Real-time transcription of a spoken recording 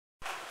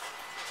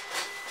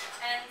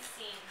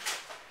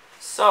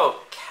So,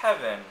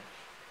 Kevin,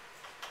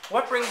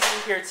 what brings you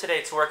here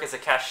today to work as a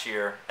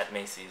cashier at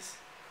Macy's?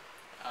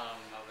 I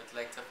would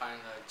like to find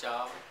a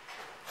job,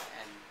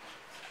 and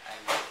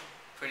I'm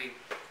pretty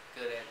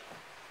good at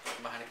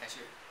working behind the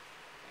cashier.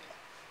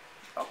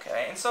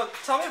 Okay, and so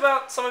tell me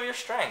about some of your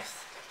strengths.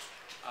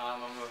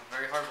 I'm a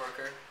very hard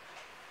worker.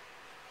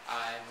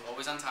 I'm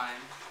always on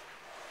time,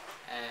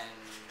 and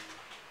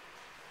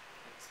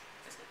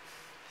that's it.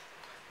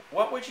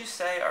 What would you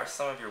say are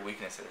some of your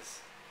weaknesses?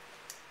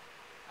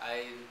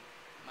 I'm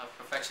a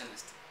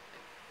perfectionist.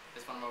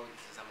 That's one of my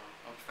weaknesses. I'm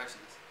a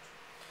perfectionist.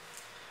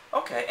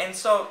 Okay, and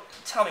so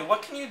tell me,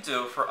 what can you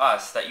do for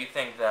us that you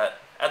think that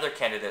other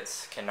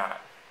candidates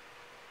cannot?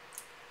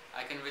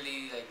 I can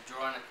really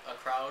draw in a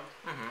crowd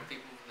Mm-hmm. of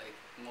people,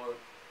 more.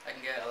 I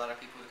can get a lot of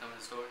people to come in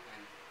the store,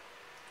 and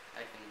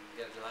I can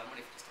get a lot of money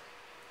for the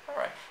store. All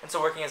right, and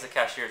so working as a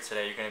cashier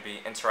today, you're going to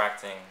be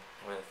interacting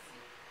with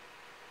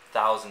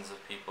thousands of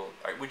people.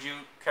 Would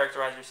you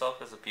characterize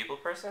yourself as a people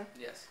person?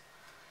 Yes.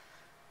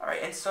 All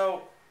right, and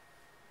so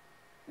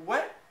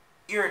what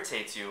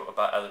irritates you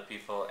about other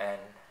people, and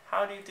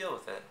how do you deal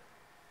with it?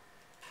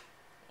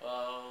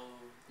 Well,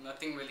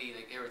 nothing really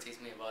irritates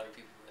me about other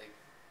people.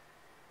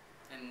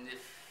 And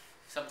if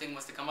something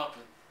was to come up,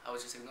 I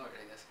would just ignore it,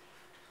 I guess.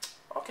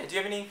 Okay, do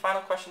you have any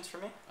final questions for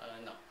me?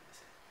 No.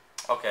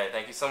 Okay,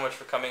 thank you so much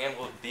for coming in.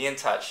 We'll be in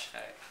touch.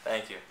 All right.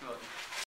 Thank you. You're welcome.